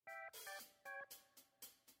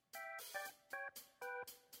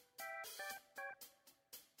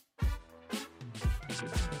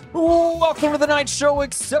Welcome to the night show,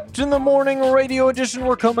 except in the morning radio edition.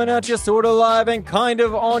 We're coming at you sort of live and kind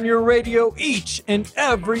of on your radio each and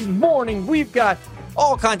every morning. We've got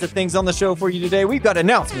all kinds of things on the show for you today. We've got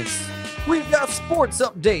announcements. We've got sports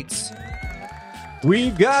updates.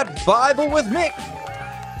 We've got Bible with Mick.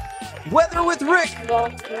 Weather with Rick.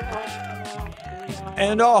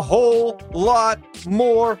 And a whole lot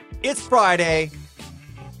more. It's Friday,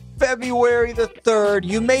 February the 3rd.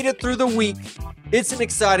 You made it through the week. It's an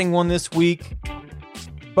exciting one this week.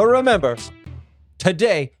 But remember,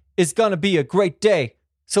 today is going to be a great day.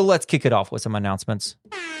 So let's kick it off with some announcements.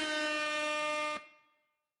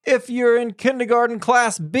 If you're in kindergarten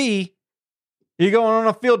class B, you're going on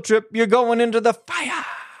a field trip, you're going into the fire.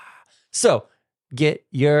 So get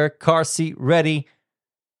your car seat ready.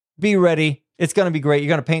 Be ready. It's going to be great. You're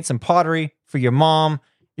going to paint some pottery for your mom.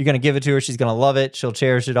 You're going to give it to her. She's going to love it. She'll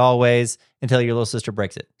cherish it always until your little sister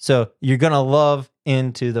breaks it. So you're going to love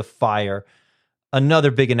Into the Fire. Another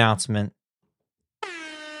big announcement.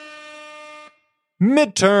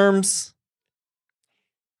 Midterms.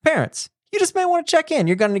 Parents, you just may want to check in.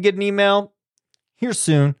 You're going to get an email here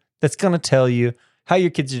soon that's going to tell you how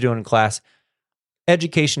your kids are doing in class.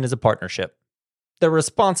 Education is a partnership. The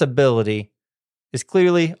responsibility is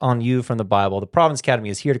clearly on you from the Bible. The Providence Academy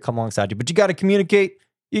is here to come alongside you, but you got to communicate.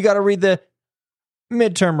 You got to read the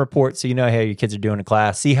midterm report so you know how your kids are doing in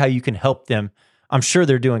class. See how you can help them. I'm sure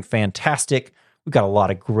they're doing fantastic. We've got a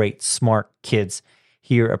lot of great, smart kids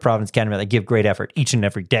here at Providence Academy that give great effort each and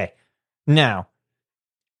every day. Now,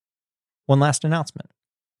 one last announcement.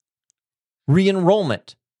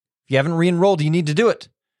 Re-enrollment. If you haven't re-enrolled, you need to do it.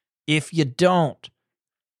 If you don't,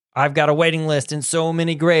 I've got a waiting list in so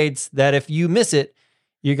many grades that if you miss it,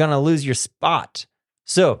 you're going to lose your spot.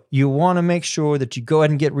 So you want to make sure that you go ahead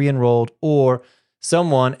and get re-enrolled, or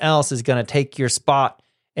someone else is going to take your spot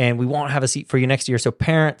and we won't have a seat for you next year. So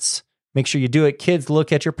parents, make sure you do it. Kids,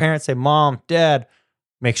 look at your parents, say, Mom, Dad,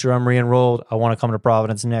 make sure I'm re-enrolled. I want to come to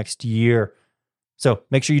Providence next year. So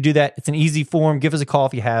make sure you do that. It's an easy form. Give us a call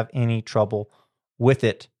if you have any trouble with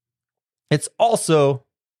it. It's also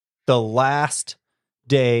the last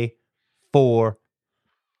day for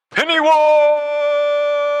Penny Wars.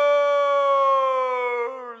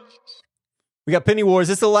 We got Penny Wars.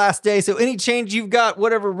 It's the last day. So any change you've got,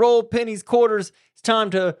 whatever, roll, pennies, quarters, it's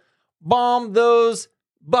time to bomb those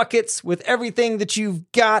buckets with everything that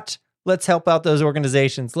you've got. Let's help out those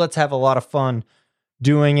organizations. Let's have a lot of fun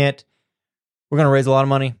doing it. We're going to raise a lot of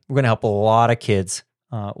money. We're going to help a lot of kids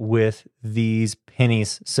with these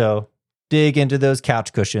pennies. So dig into those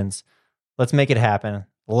couch cushions. Let's make it happen.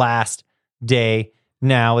 Last day.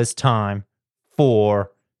 Now is time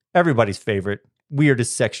for everybody's favorite,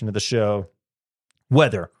 weirdest section of the show,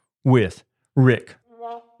 Weather with Rick.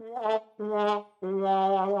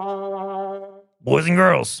 Boys and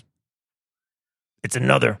girls, it's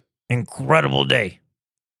another incredible day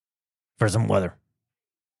for some weather.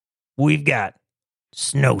 We've got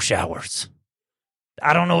snow showers.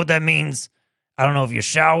 I don't know what that means. I don't know if you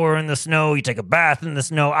shower in the snow, you take a bath in the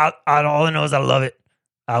snow. All I know is I love it.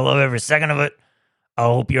 I love every second of it. I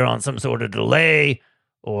hope you're on some sort of delay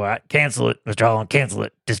or cancel it. Mr. Holland, cancel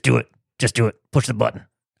it. Just do it. Just do it. Push the button.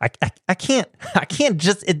 I can't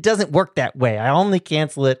just, it doesn't work that way. I only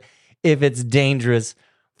cancel it if it's dangerous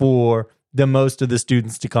for the most of the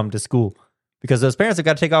students to come to school, because those parents have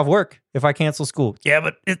got to take off work if I cancel school. Yeah,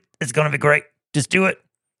 but it's going to be great. Just do it.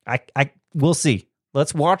 We'll see.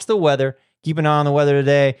 Let's watch the weather. Keep an eye on the weather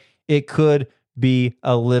today. It could be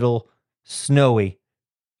a little snowy.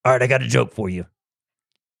 All right, I got a joke for you.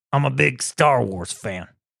 I'm a big Star Wars fan.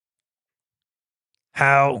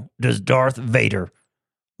 How does Darth Vader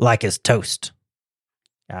like his toast?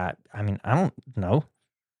 I don't know.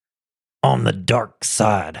 On the dark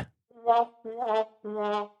side. All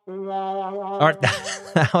right,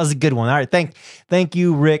 that was a good one. All right, thank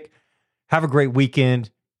you, Rick. Have a great weekend.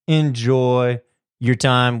 Enjoy your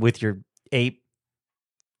time with your ape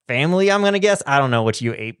family, I'm going to guess. I don't know what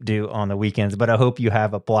you ape do on the weekends, but I hope you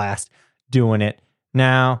have a blast doing it.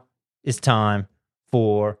 Now it's time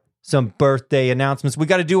for some birthday announcements. We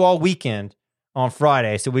got to do all weekend on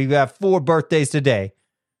Friday, so we've got 4 birthdays today.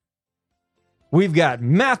 We've got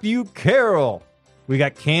Matthew Carroll. We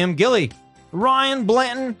got Cam Gilly, Ryan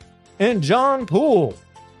Blanton, and John Poole.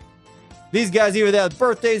 These guys either have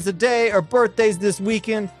birthdays today or birthdays this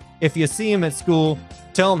weekend. If you see them at school,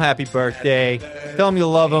 tell them happy birthday. Tell them you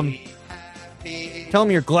love them. Tell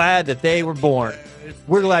them you're glad that they were born.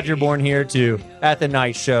 We're glad you're born here too at the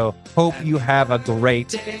night show. Hope you have a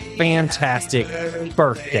great, fantastic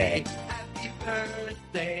birthday.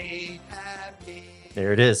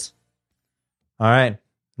 There it is. All right.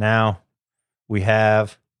 Now we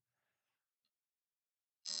have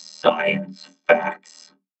Science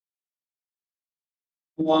facts.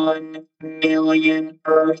 1 million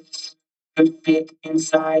Earths could fit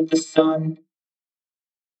inside the sun.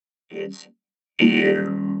 It's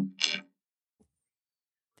huge.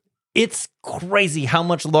 it's crazy how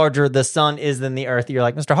much larger the sun is than the earth. You're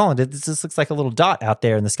like, Mr. Holland, this just looks like a little dot out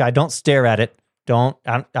there in the sky. Don't stare at it. Don't.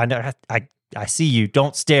 I see you.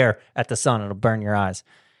 Don't stare at the sun. It'll burn your eyes.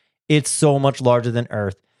 It's so much larger than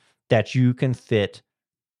Earth that you can fit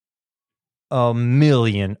 1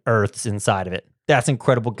 million Earths inside of it. That's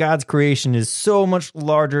incredible. God's creation is so much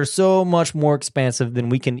larger, so much more expansive than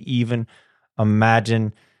we can even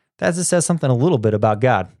imagine. That just says something a little bit about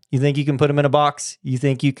God. You think you can put him in a box? You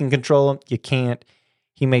think you can control him? You can't.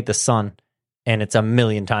 He made the sun, and it's 1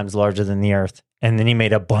 million times larger than the earth. And then he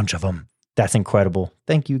made a bunch of them. That's incredible.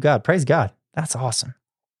 Thank you, God. Praise God. That's awesome.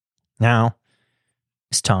 Now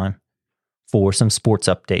it's time for some sports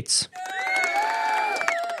updates.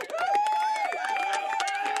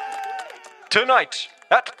 Tonight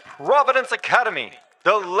at Providence Academy,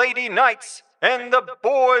 the Lady Knights and the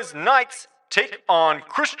Boys Knights take on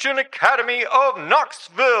Christian Academy of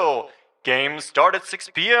Knoxville. Games start at 6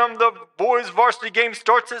 p.m. The boys varsity game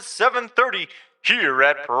starts at 7:30 here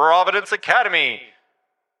at Providence Academy.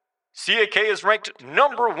 CAK is ranked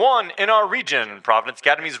number 1 in our region. Providence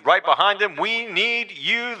Academy's right behind them. We need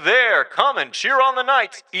you there. Come and cheer on the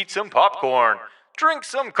Knights. Eat some popcorn. Drink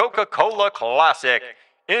some Coca-Cola Classic.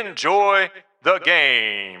 Enjoy the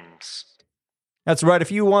games. That's right. If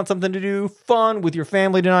you want something to do fun with your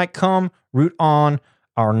family tonight, come root on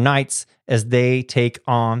our Knights as they take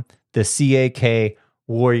on the CAK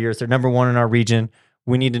Warriors. They're number 1 in our region.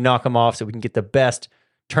 We need to knock them off so we can get the best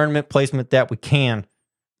tournament placement that we can.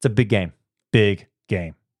 It's a big game. Big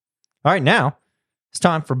game. All right, now it's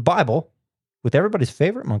time for Bible with everybody's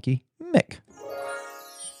favorite monkey, Mick.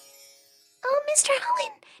 Oh, Mr.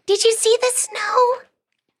 Holland, did you see the snow?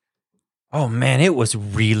 Oh, man, it was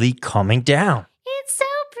really coming down. It's so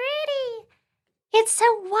pretty. It's so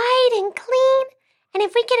white and clean. And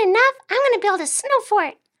if we get enough, I'm going to build a snow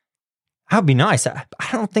fort. That'd be nice. I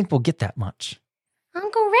don't think we'll get that much.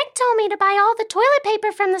 Uncle Rick told me to buy all the toilet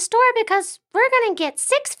paper from the store because we're going to get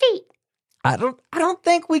 6 feet. I don't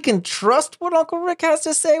think we can trust what Uncle Rick has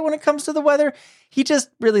to say when it comes to the weather. He just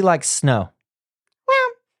really likes snow.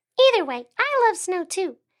 Well, either way, I love snow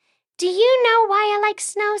too. Do you know why I like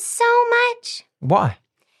snow so much? Why?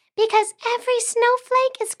 Because every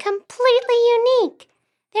snowflake is completely unique.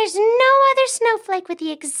 There's no other snowflake with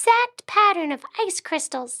the exact pattern of ice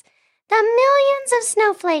crystals. The millions of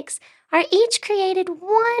snowflakes are each created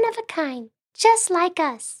one of a kind, just like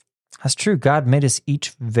us. That's true. God made us each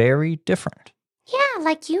very different. Yeah,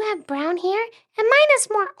 like you have brown hair and mine is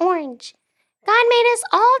more orange. God made us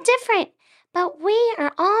all different, but we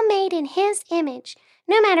are all made in His image.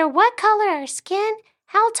 No matter what color our skin,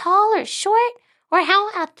 how tall or short, or how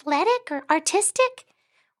athletic or artistic,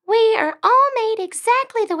 we are all made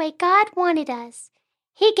exactly the way God wanted us.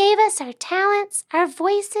 He gave us our talents, our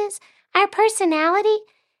voices, our personality,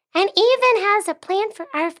 and even has a plan for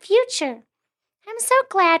our future. I'm so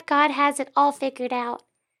glad God has it all figured out.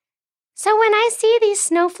 So when I see these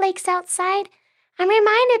snowflakes outside, I'm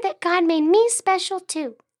reminded that God made me special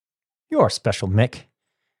too. You are special, Mick.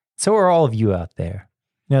 So are all of you out there.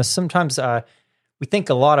 You know, sometimes we think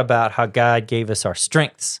a lot about how God gave us our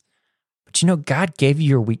strengths, but you know, God gave you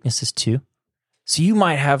your weaknesses too. So you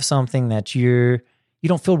might have something that you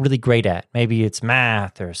don't feel really great at. Maybe it's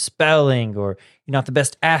math or spelling, or you're not the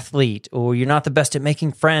best athlete, or you're not the best at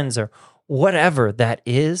making friends, or whatever that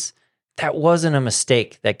is. That wasn't a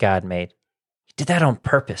mistake that God made. He did that on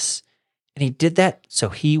purpose. And He did that so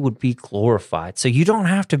He would be glorified. So you don't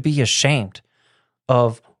have to be ashamed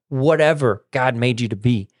of whatever God made you to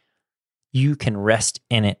be. You can rest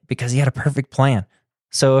in it because He had a perfect plan.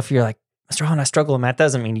 So if you're like, Mr. Holland, I struggle in math, that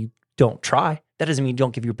doesn't mean you don't try. That doesn't mean you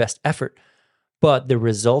don't give your best effort. But the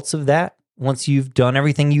results of that, once you've done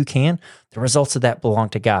everything you can, the results of that belong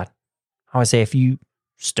to God. I would say if you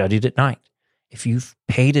studied at night, if you've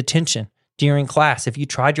paid attention during class, if you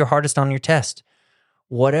tried your hardest on your test,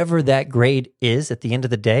 whatever that grade is at the end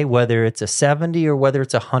of the day, whether it's a 70 or whether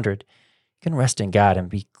it's 100, you can rest in God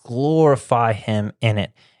and glorify Him in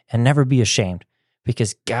it and never be ashamed,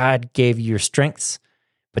 because God gave you your strengths,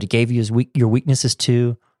 but He gave you your weaknesses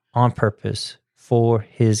too on purpose for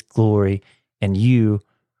His glory. And you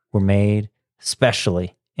were made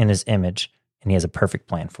specially in His image, and He has a perfect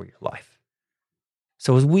plan for your life.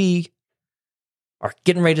 So as we are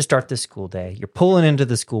getting ready to start this school day, you're pulling into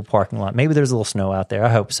the school parking lot. Maybe there's a little snow out there. I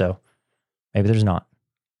hope so. Maybe there's not.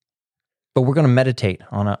 But we're going to meditate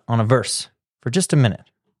on a verse for just a minute.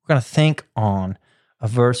 We're going to think on a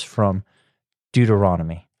verse from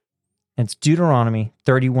Deuteronomy. And it's Deuteronomy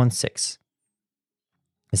 31:6.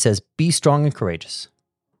 It says, "Be strong and courageous.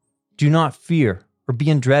 Do not fear or be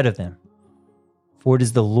in dread of them. For it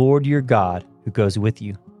is the Lord your God who goes with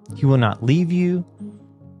you. He will not leave you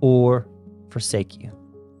or forsake you."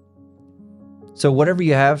 So whatever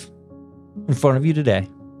you have in front of you today,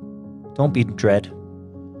 don't be in dread.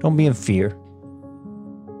 Don't be in fear.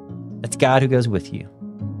 It's God who goes with you,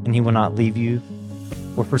 and He will not leave you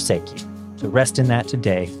or forsake you. So rest in that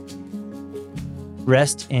today.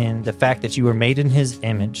 Rest in the fact that you were made in His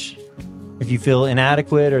image. If you feel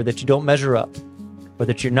inadequate or that you don't measure up, or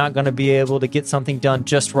that you're not going to be able to get something done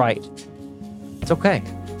just right, it's okay.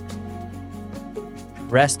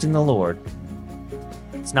 Rest in the Lord.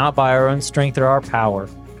 It's not by our own strength or our power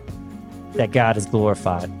that God is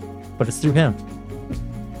glorified, but it's through Him.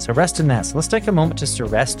 So rest in that. So let's take a moment just to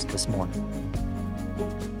rest this morning.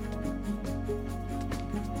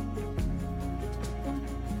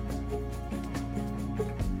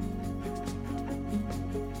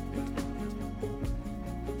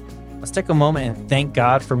 Let's take a moment and thank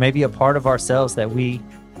God for maybe a part of ourselves that we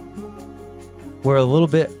were a little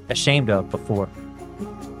bit ashamed of before.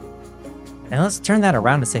 And let's turn that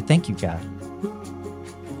around and say, thank you, God.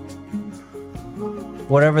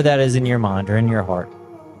 Whatever that is in your mind or in your heart,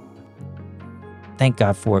 thank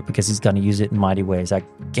God for it, because He's going to use it in mighty ways. I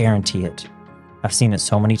guarantee it. I've seen it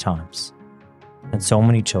so many times and so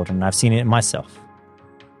many children. I've seen it in myself.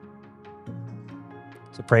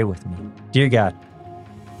 So pray with me. Dear God,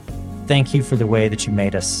 thank you for the way that you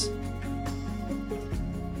made us.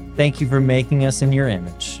 Thank you for making us in your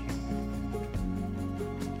image.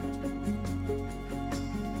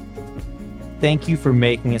 Thank you for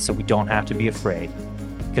making it so we don't have to be afraid,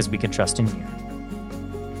 because we can trust in you.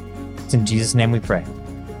 It's in Jesus' name we pray.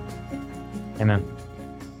 Amen.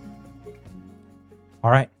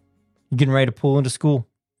 All right. You're getting ready to pull into school.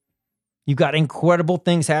 You've got incredible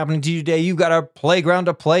things happening to you today. You've got a playground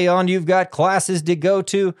to play on. You've got classes to go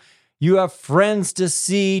to. You have friends to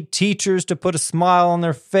see, teachers to put a smile on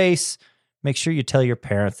their face. Make sure you tell your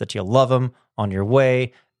parents that you love them on your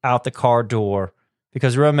way out the car door.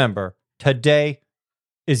 Because remember, today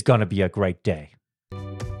is going to be a great day.